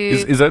to...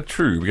 Is that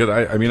true? Because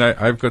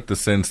I've got the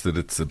sense that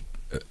it's a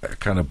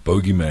kind of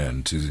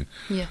bogeyman to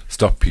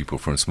stop people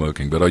from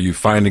smoking. But are you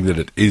finding that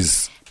it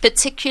is...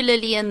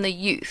 Particularly in the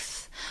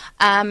youth.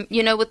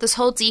 With this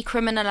whole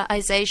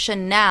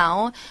decriminalization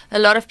now, a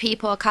lot of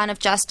people are kind of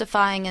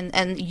justifying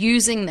and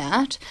using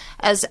that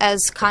as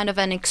kind of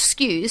an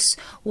excuse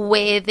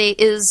where there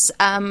is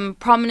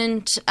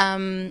prominent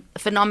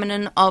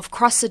phenomenon of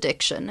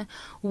cross-addiction,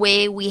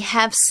 where we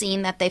have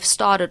seen that they've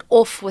started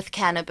off with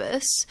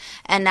cannabis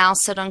and now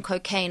sit on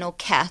cocaine or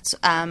cat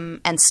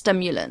and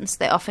stimulants.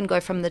 They often go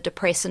from the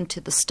depressant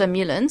to the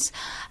stimulants.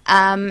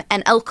 And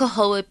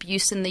alcohol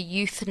abuse in the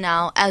youth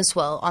now as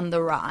well on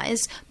the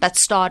rise, but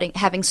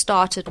having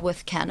started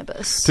with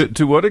cannabis.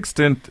 To what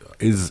extent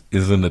is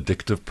an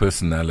addictive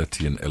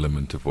personality an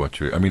element of what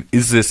you're... I mean,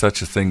 is there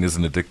such a thing as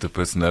an addictive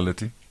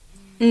personality?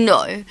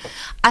 No,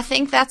 I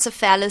think that's a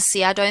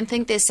fallacy. I don't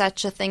think there's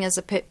such a thing as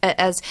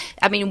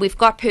we've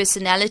got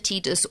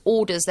personality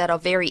disorders that are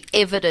very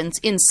evident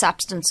in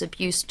substance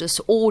abuse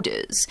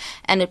disorders,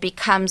 and it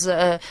becomes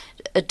a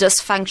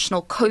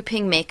dysfunctional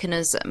coping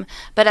mechanism.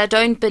 But I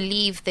don't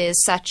believe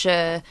there's such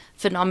a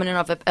phenomenon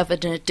of an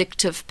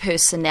addictive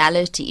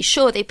personality.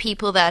 Sure, there are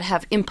people that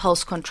have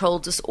impulse control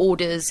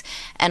disorders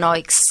and are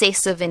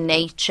excessive in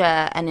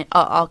nature and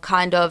are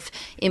kind of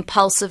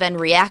impulsive and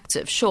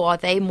reactive. Sure, are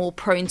they more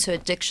prone to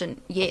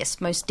addiction?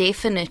 Yes, most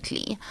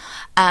definitely.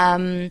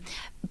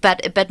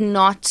 But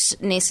not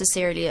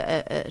necessarily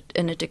an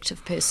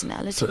addictive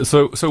personality.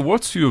 So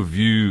what's your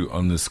view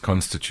on this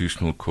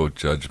Constitutional Court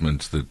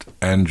judgment that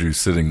Andrew,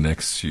 sitting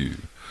next to you,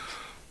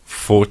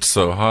 fought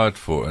so hard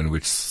for, and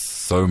which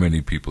so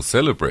many people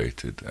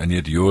celebrated, and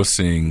yet you're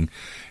seeing,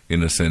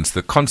 in a sense,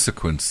 the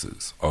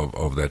consequences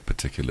of that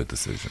particular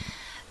decision?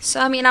 So,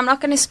 I mean, I'm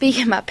not going to speak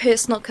in my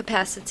personal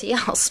capacity.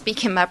 I'll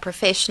speak in my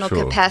professional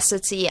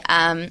capacity,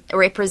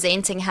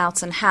 representing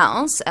House and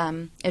House,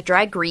 a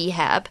drug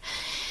rehab.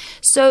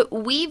 So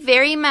we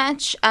very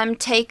much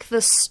take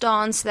the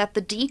stance that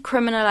the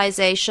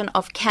decriminalization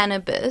of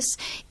cannabis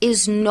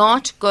is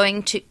not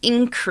going to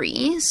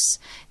increase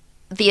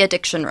the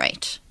addiction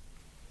rate.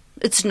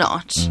 It's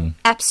not.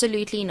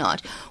 Absolutely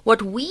not.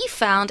 What we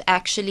found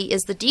actually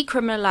is the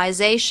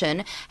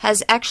decriminalization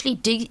has actually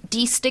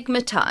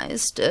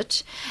destigmatized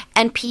it,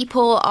 and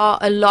people are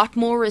a lot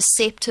more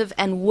receptive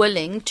and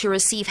willing to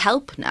receive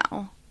help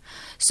now.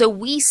 So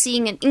we're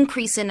seeing an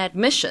increase in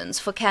admissions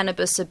for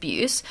cannabis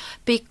abuse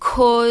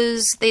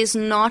because there's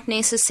not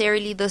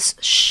necessarily this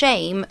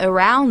shame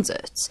around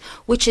it,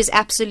 which is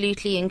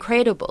absolutely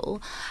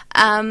incredible.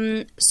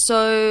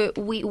 So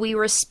we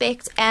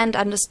respect and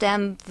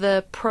understand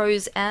the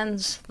pros and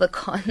the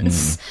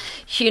cons.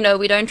 You know,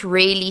 we don't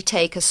really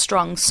take a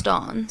strong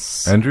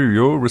stance. Andrew,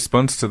 your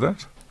response to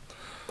that?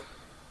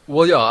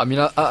 Well, yeah, I mean,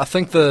 I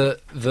think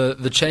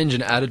the change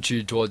in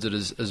attitude towards it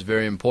is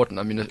very important.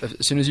 I mean,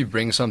 as soon as you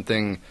bring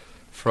something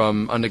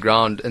from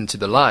underground into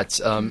the light,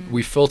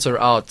 we filter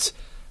out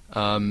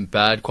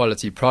bad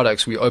quality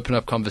products. We open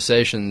up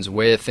conversations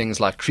where things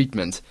like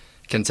treatment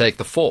can take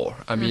the fore.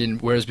 I mean,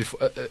 whereas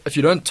before, if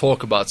you don't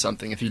talk about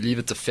something, if you leave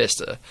it to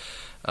fester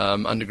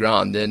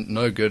underground, then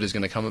no good is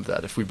going to come of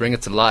that. If we bring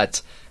it to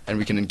light and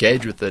we can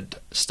engage with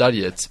it,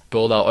 study it,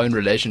 build our own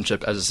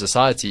relationship as a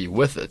society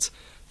with it,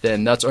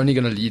 then that's only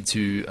going to lead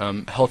to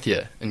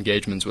healthier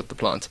engagements with the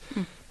plant.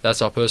 That's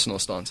our personal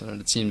stance,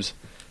 and it seems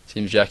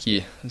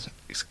Jackie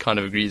kind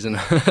of agrees in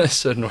a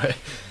certain way.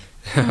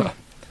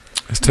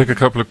 Let's take a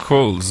couple of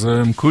calls.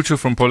 Kuchu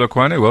from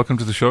Polokwane, welcome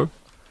to the show.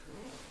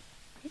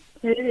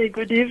 Hey,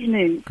 good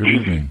evening. Good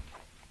evening.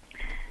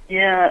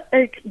 Yeah,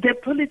 the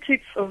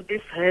politics of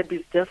this herb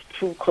is just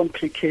too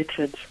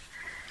complicated.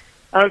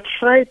 I'll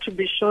try to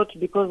be short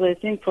because I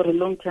think for a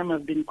long time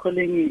I've been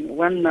calling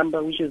one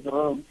number which is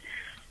wrong.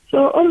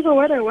 So also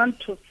what I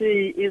want to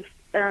say is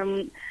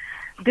the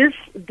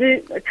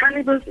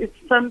cannabis is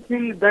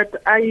something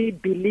that I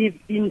believe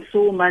in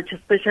so much,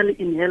 especially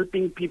in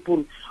helping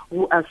people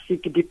who are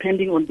sick,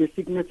 depending on the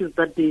sicknesses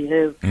that they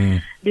have.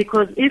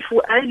 Because if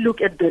I look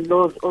at the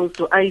laws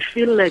also, I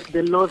feel like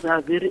the laws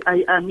are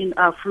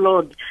are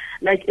flawed.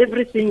 Like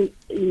everything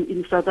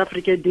in South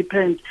Africa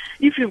depends.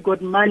 If you've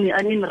got money,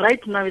 I mean,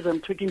 right now as I'm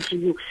talking to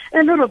you,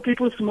 a lot of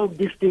people smoke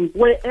this thing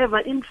wherever,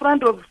 in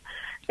front of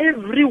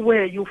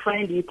everywhere you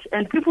find it,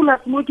 and people are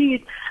smoking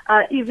it.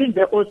 Even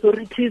the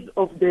authorities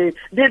of the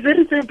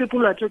very same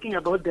people are talking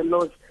about the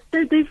laws.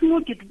 They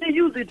smoke it, they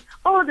use it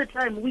all the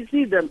time. We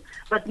see them,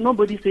 but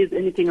nobody says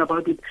anything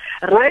about it.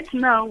 Right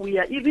now, we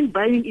are even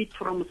buying it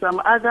from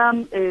some other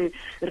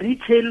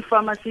retail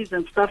pharmacies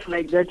and stuff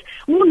like that.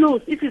 Who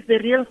knows if it's the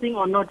real thing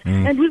or not,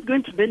 and who's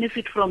going to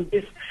benefit from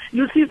this?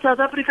 You see, South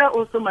Africa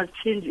also must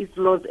change its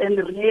laws and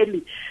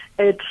really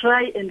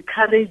try and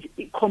encourage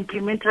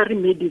complementary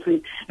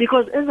medicine,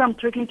 because as I'm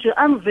talking to you,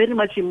 I'm very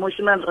much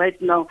emotional right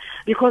now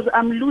because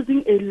I'm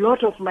losing a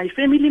lot of my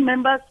family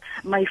members,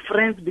 my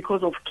friends,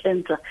 because of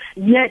cancer.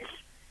 Yet,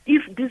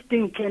 if this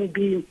thing can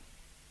be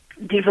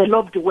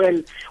developed well,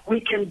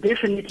 we can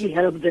definitely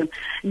help them.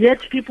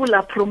 Yet people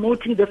are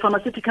promoting, the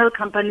pharmaceutical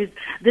companies,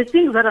 the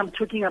things that I'm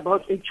talking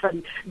about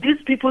actually.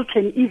 These people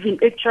can even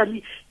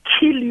actually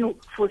kill you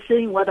for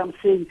saying what I'm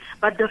saying.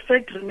 But the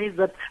fact remains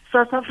that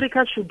South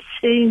Africa should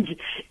change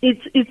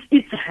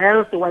its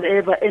health,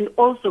 whatever, and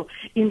also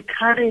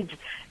encourage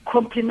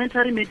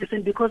complementary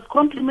medicine, because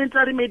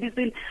complementary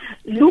medicine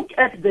look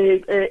at the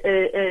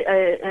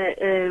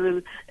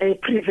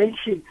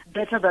prevention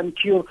better than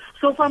cure.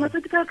 So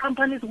pharmaceutical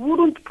companies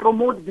wouldn't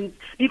promote this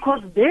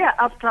because they are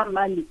after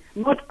money,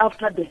 not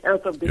after the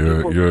health of the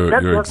people.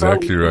 You're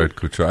exactly right,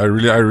 Kucha. I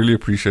really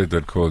appreciate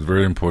that call.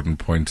 Very important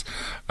point.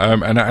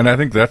 And I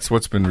think that's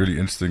what's been really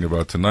interesting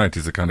about tonight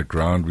is the kind of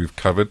ground we've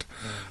covered.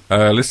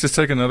 Let's just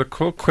take another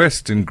call.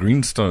 Quest in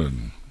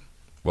Greenstone.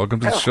 Welcome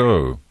to the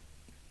show.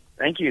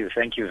 Thank you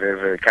very,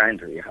 very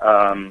kindly.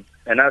 And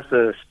as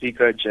the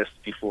speaker just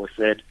before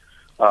said,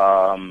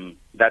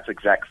 that's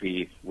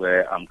exactly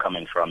where I'm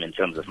coming from in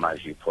terms of my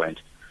viewpoint.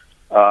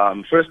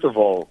 First of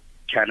all,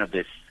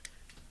 cannabis,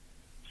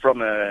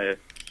 from a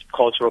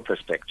cultural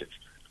perspective,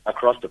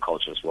 across the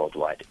cultures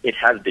worldwide, it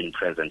has been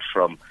present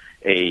from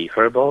a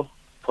herbal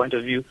point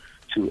of view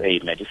to a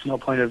medicinal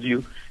point of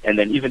view, and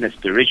then even a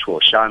spiritual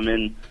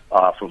shaman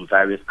from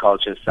various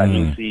cultures,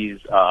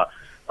 Sanusis,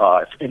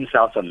 in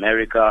South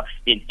America,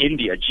 in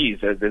India. Geez,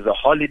 there's a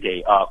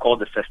holiday called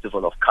the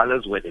Festival of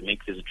Colors where they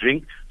make this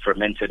drink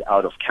fermented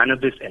out of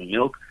cannabis and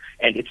milk,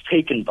 and it's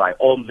taken by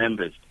all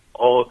members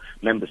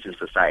in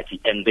society,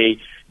 and they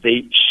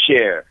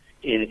share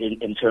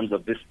in terms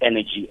of this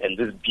energy and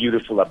this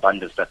beautiful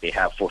abundance that they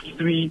have for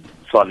 3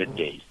 solid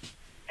days.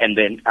 And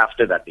then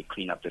after that, they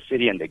clean up the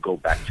city and they go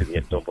back to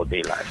their normal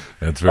day life.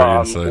 That's very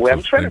insightful. Where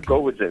I'm trying to go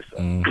with this,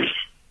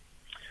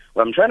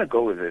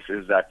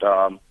 is that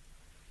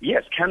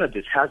yes,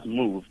 cannabis has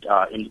moved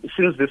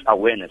since this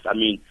awareness. I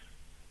mean,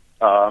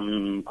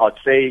 I'd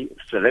say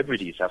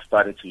celebrities have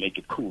started to make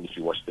it cool. If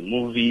you watch the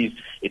movies,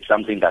 it's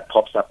something that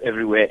pops up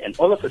everywhere, and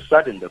all of a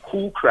sudden, the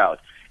cool crowd,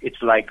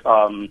 it's like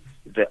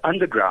the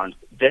underground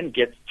then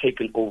gets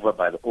taken over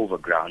by the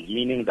overground,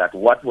 meaning that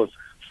what was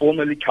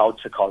formerly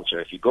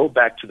counterculture, if you go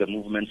back to the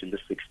movements in the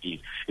 60s,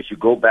 if you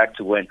go back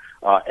to when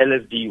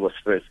LSD was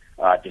first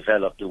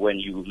developed, when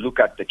you look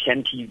at the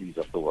Ken Keseys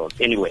of the world.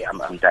 Anyway,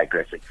 I'm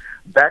digressing.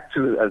 Back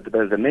to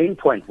the main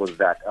point was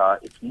that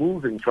it's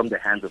moving from the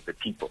hands of the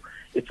people.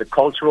 It's a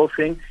cultural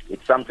thing.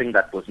 It's something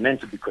that was meant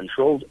to be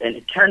controlled, and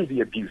it can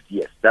be abused,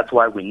 yes. That's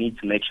why we need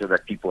to make sure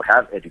that people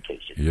have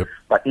education. Yep.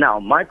 But now,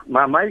 my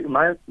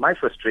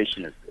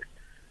frustration is this.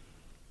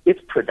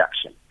 It's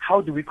production.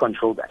 How do we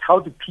control that? How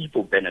do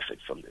people benefit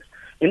from this?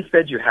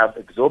 Instead, you have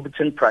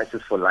exorbitant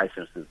prices for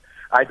licenses.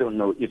 I don't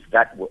know if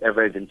that will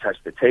ever even touch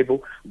the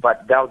table,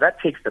 but now that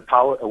takes the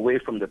power away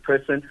from the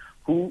person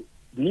who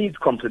needs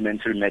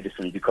complementary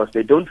medicine because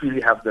they don't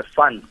really have the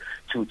funds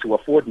to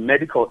afford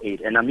medical aid.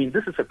 And I mean,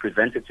 this is a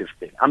preventative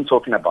thing. I'm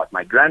talking about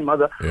my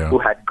grandmother who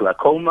had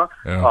glaucoma,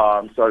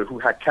 who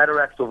had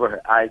cataracts over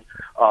her eyes,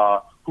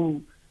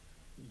 who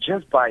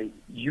just by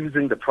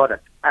using the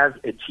product as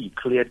a tea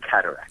cleared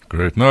cataract.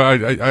 Great. No,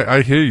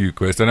 I hear you,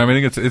 Quest, and I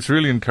mean it's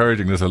really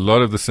encouraging. There's a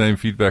lot of the same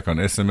feedback on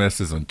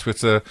SMSs, on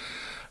Twitter,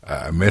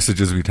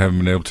 messages we haven't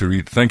been able to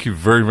read. Thank you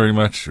very, very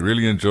much.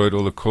 Really enjoyed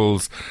all the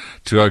calls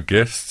to our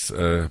guests.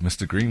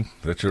 Mr. Green,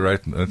 that's your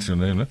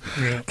name, no?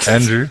 Yeah.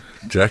 Andrew,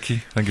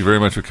 Jackie, thank you very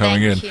much for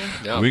coming in.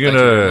 Yeah, we're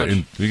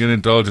gonna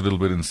indulge a little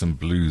bit in some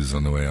blues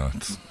on the way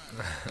out.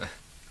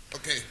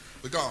 Okay,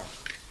 we're gone.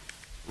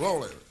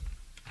 Roll it.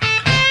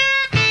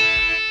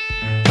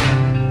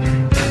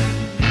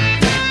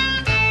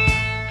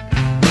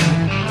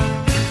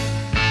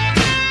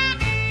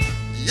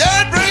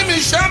 Yeah, bring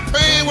me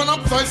champagne when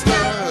I'm thirsty.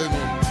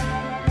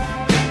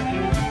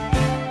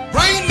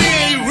 Bring me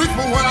a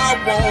reefer when I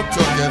want to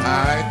get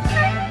high.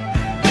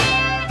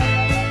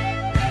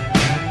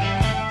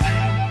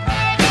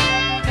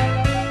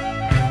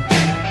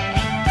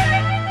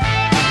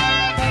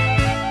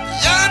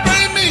 Yeah,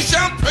 bring me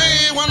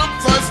champagne when I'm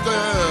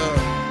thirsty.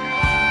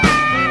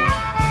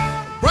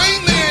 Bring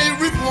me a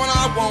reefer when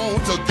I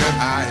want to get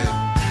high.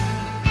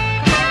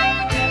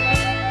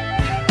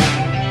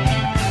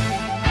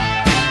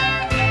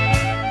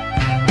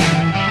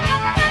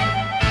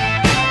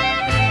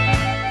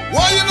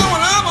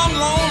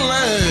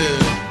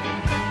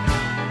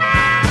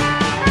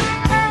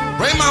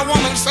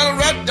 Settle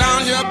right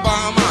down here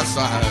by my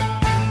side.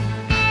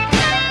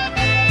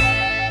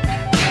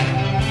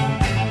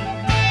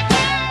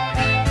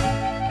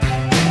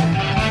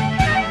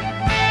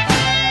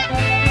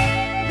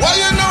 Well,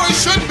 you know it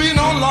shouldn't be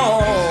no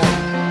law.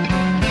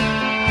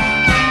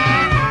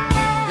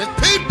 It's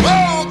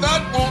people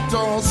that want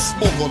to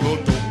smoke a little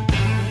dope.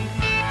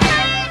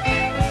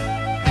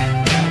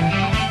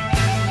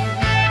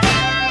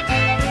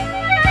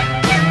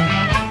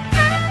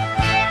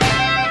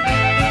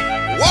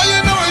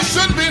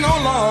 Shouldn't be no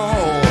law.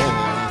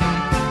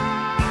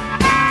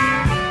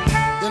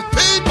 There's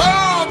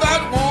people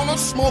that wanna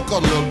smoke a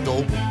little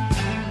dope.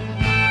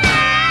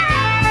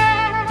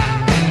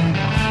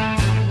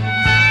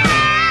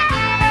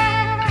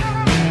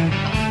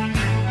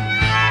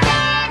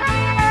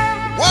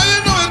 Well, you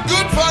know it's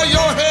good for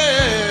your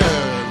head.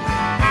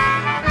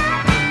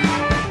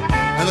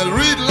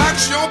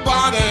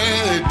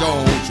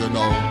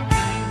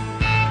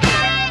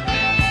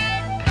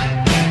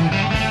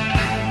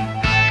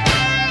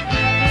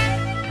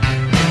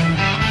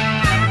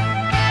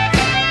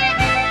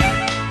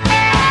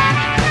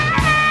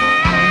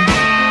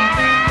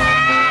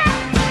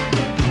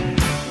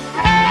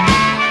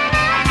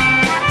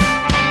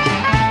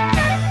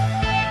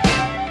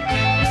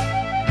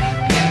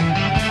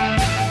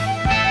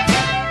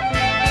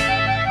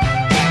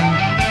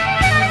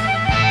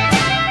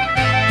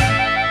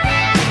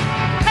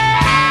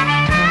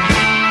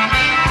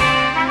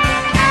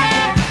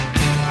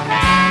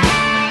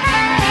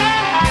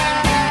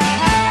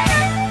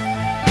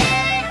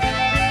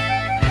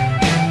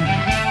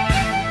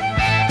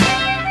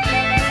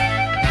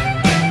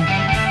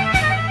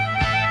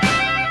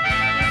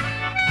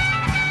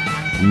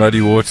 Muddy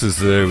Waters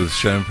there with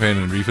Champagne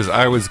and Reefers.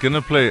 I was going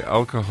to play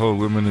Alcohol,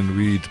 Women and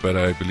Weed, but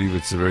I believe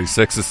it's a very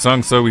sexist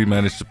song, so we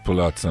managed to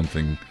pull out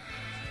something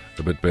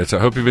a bit better. I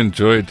hope you've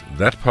enjoyed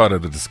that part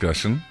of the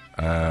discussion.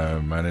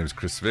 My name is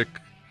Chris Vick.